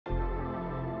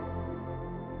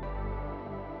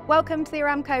Welcome to the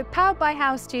Aramco Powered by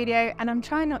House studio, and I'm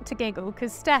trying not to giggle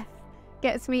because Steph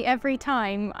gets me every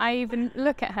time I even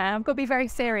look at her. I've got to be very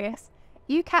serious.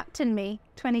 You captained me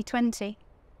 2020.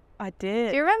 I did.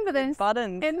 Do you remember this?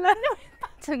 Buttons. In London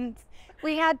Buttons.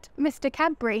 We had Mr.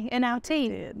 Cadbury in our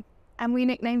team, and we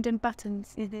nicknamed him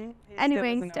Buttons.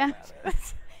 Anyway, Steph,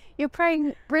 you're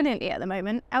playing brilliantly at the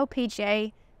moment,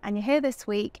 LPGA, and you're here this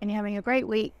week, and you're having a great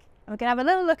week. We're going to have a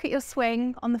little look at your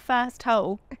swing on the first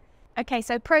hole. Okay,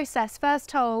 so process,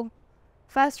 first hole,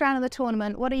 first round of the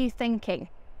tournament. What are you thinking?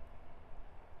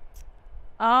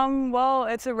 Well,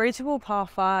 it's a reachable par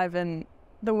 5, and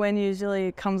the wind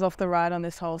usually comes off the right on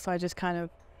this hole, so I just kind of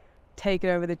take it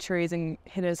over the trees and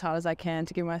hit it as hard as I can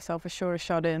to give myself a shorter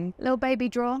shot in. Little baby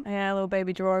draw? Yeah, a little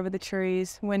baby draw over the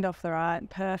trees, wind off the right,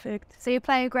 perfect. So you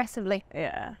play aggressively?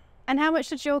 Yeah. And how much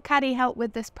does your caddy help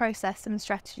with this process and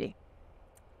strategy?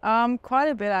 Quite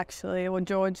a bit actually. Well,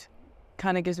 George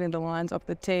kind of gives me the lines off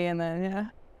the tee, and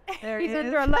then there he's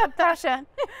under a lot of pressure.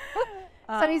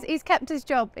 So he's kept his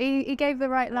job. He gave the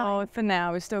right line. Oh, for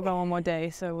now. We've still got one more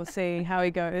day, so we'll see how he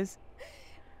goes.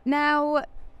 Now,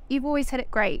 you've always hit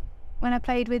it great. When I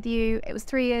played with you, it was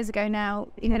 3 years ago now,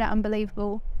 you hit it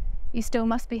unbelievable. You still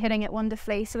must be hitting it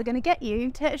wonderfully. So we're going to get you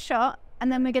to hit a shot,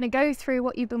 and then we're going to go through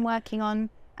what you've been working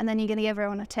on, and then you're going to give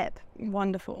everyone a tip.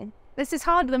 Wonderful. This is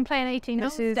harder than playing 18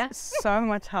 holes. This is so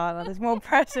much harder. There's more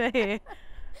pressure here.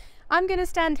 I'm going to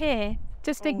stand here.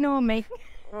 Just ignore me.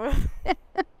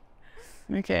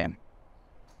 Okay.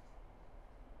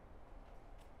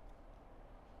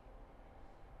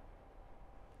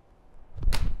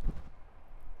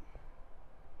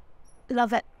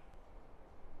 Love it.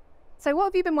 So what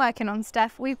have you been working on,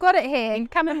 Steph? We've got it here.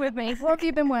 Come in with me. What have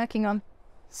you been working on?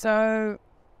 So,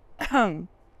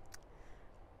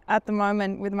 at the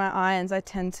moment with my irons, I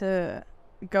tend to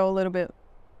go a little bit,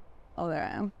 oh there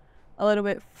I am, a little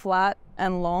bit flat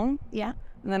and long. Yeah.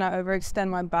 And then I overextend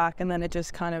my back, and then it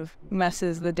just kind of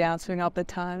messes the downswing up, the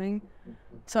timing.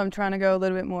 So I'm trying to go a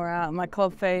little bit more out. My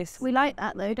club face. We like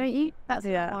that though, don't you? That's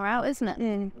more out, isn't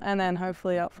it? And then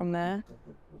hopefully up from there.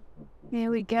 Here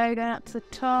we go, going up to the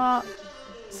top.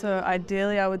 So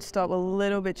ideally I would stop a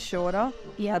little bit shorter.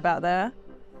 Yeah. About there.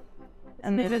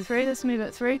 And move it through, let's move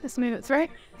it through, let's move it through.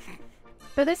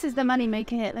 But this is the money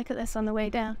maker hit. Look at this on the way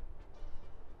down.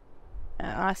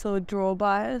 Nice little draw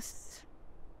bias.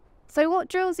 So what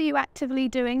drills are you actively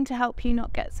doing to help you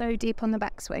not get so deep on the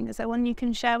backswing? Is there one you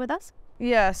can share with us?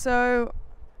 Yeah, so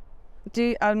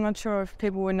I'm not sure if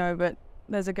people would know, but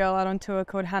there's a girl out on tour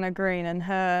called Hannah Green, and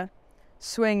her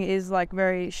swing is like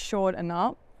very short and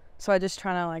up. So I just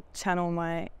trying to like channel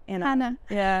my inner. Hannah.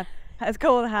 Yeah, it's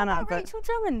called Hannah. Oh, Rachel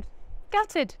Drummond.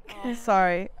 Gutted. Oh,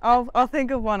 sorry, I'll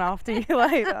think of one after you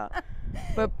later.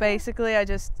 But basically, I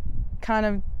just kind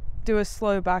of do a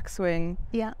slow backswing.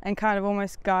 Yeah. And kind of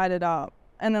almost guide it up,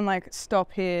 and then like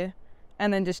stop here,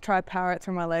 and then just try power it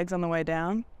through my legs on the way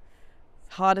down.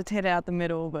 It's harder to hit out the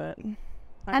middle, but.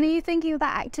 And are you thinking of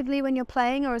that actively when you're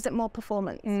playing, or is it more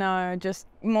performance? No, just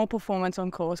more performance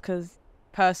on course, because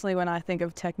personally when I think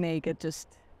of technique, it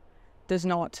just does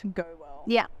not go well.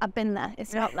 Yeah, I've been there.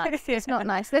 It's not nice. It's not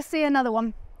nice. Let's see another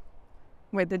one.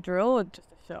 With the drill or just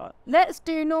a shot? Let's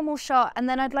do normal shot, and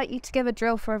then I'd like you to give a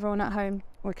drill for everyone at home.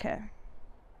 Okay.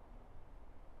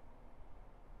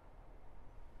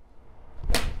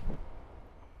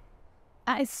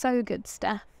 That is so good,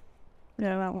 Steph.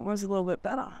 Yeah, that one was a little bit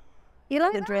better. You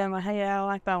like the drill in my hair? Yeah, I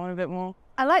like that one a bit more.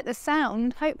 I like the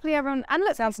sound. Hopefully everyone, and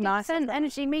look, sounds nice.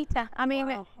 Energy meter. I mean,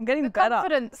 wow, I'm getting better.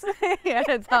 Confidence. Yeah,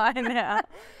 it's high now.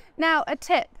 Now, a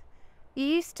tip. You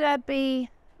used to be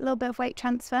a little bit of weight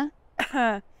transfer.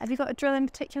 Have you got a drill in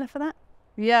particular for that?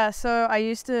 Yeah, so I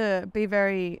used to be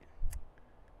very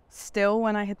still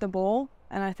when I hit the ball,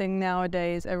 and I think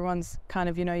nowadays everyone's kind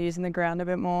of, using the ground a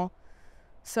bit more.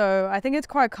 So I think it's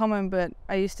quite common, but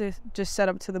I used to just set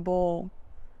up to the ball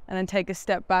and then take a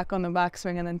step back on the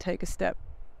backswing and then take a step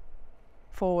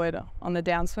forward on the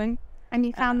downswing. And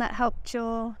you found that helped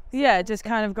your... Yeah, it just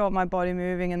kind of got my body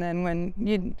moving, and then when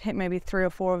you hit maybe 3 or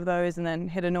 4 of those and then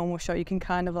hit a normal shot, you can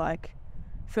kind of like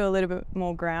feel a little bit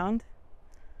more ground.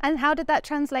 And how did that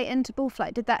translate into ball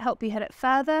flight? Did that help you hit it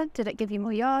further? Did it give you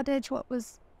more yardage? What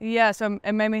was... Yeah, so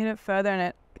it made me hit it further, and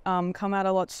it come out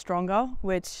a lot stronger,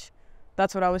 which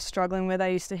that's what I was struggling with. I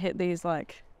used to hit these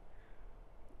like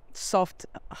soft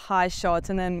high shots,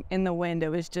 and then in the wind it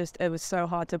was so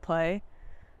hard to play.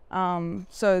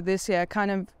 So this,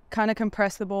 kind of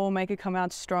compress the ball, make it come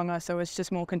out stronger, so it's just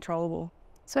more controllable.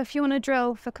 So if you want to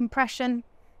drill for compression,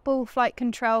 ball flight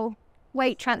control,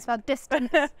 weight transfer, distance.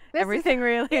 Everything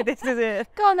really, this is it.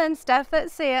 Go on then, Steph,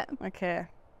 let's see it. Okay.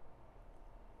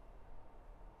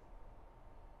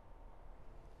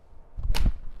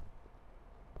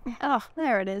 Oh,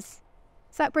 there it is.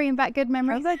 Is that bringing back good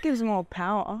memories? That gives more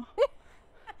power.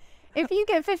 If you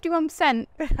get 51%.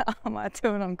 I might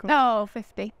do it on course. Oh,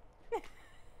 50.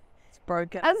 It's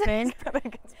broken. I think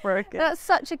it's broken. That's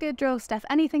such a good drill, Steph.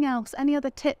 Anything else? Any other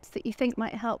tips that you think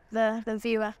might help the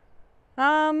viewer?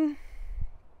 I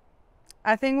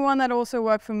think one that also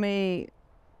worked for me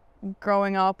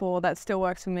growing up, or that still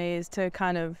works for me, is to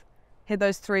kind of hit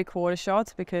those 3/4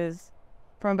 shots, because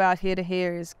from about here to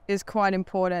here is quite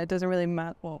important. It doesn't really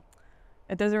matter. Well,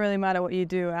 it doesn't really matter what you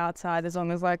do outside, as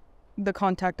long as like the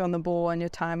contact on the ball and your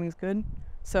timing's good.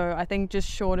 So I think just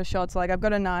shorter shots, like I've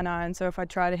got a 9-iron, so if I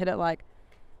try to hit it like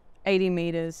 80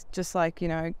 meters, just like, you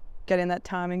know, getting that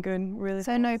timing good, really.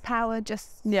 So no power,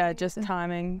 just yeah, just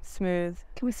timing, smooth.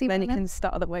 Can we see? Then you can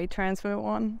start the weight transfer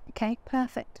one. Okay,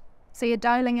 perfect. So you're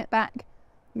dialing it back.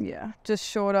 Yeah, just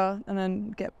shorter and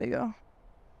then get bigger.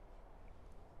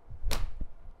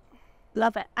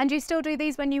 Love it. And you still do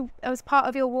these when as part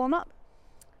of your warm up?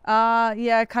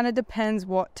 Yeah, it kind of depends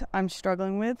what I'm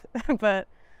struggling with, but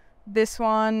this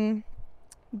one,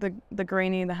 the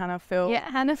greenie, the Hannah Phil.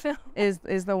 Yeah, Hannah Phil. is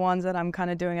the ones that I'm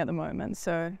kind of doing at the moment.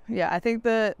 So yeah, I think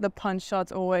the punch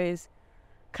shots always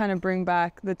kind of bring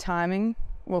back the timing.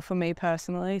 Well, for me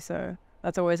personally, so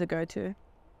that's always a go-to.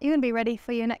 You're gonna be ready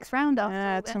for your next round after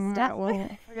all this, tomorrow. Well,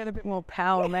 if I get a bit more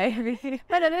power, maybe.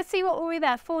 But let's see what will be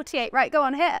there. 48. Right, go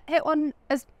on, hit one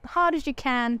as hard as you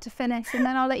can to finish, and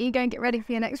then I'll let you go and get ready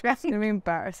for your next round. It's gonna be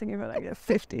embarrassing if I get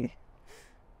 50.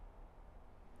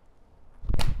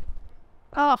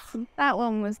 Oh, that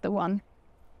one was the one.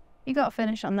 You got to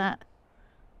finish on that.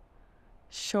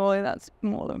 Surely that's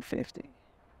more than 50.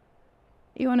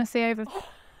 You want to see over?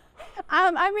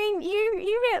 I mean,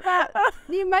 you hit that.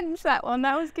 You managed that one.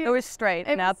 That was good. It was straight.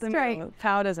 It was straight. The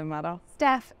power doesn't matter.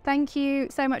 Steph, thank you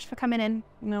so much for coming in.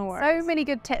 No worries. So many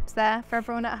good tips there for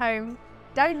everyone at home.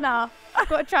 Don't laugh. I've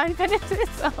got to try and finish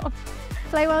this off.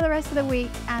 Play well the rest of the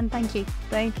week, and thank you.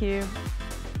 Thank you.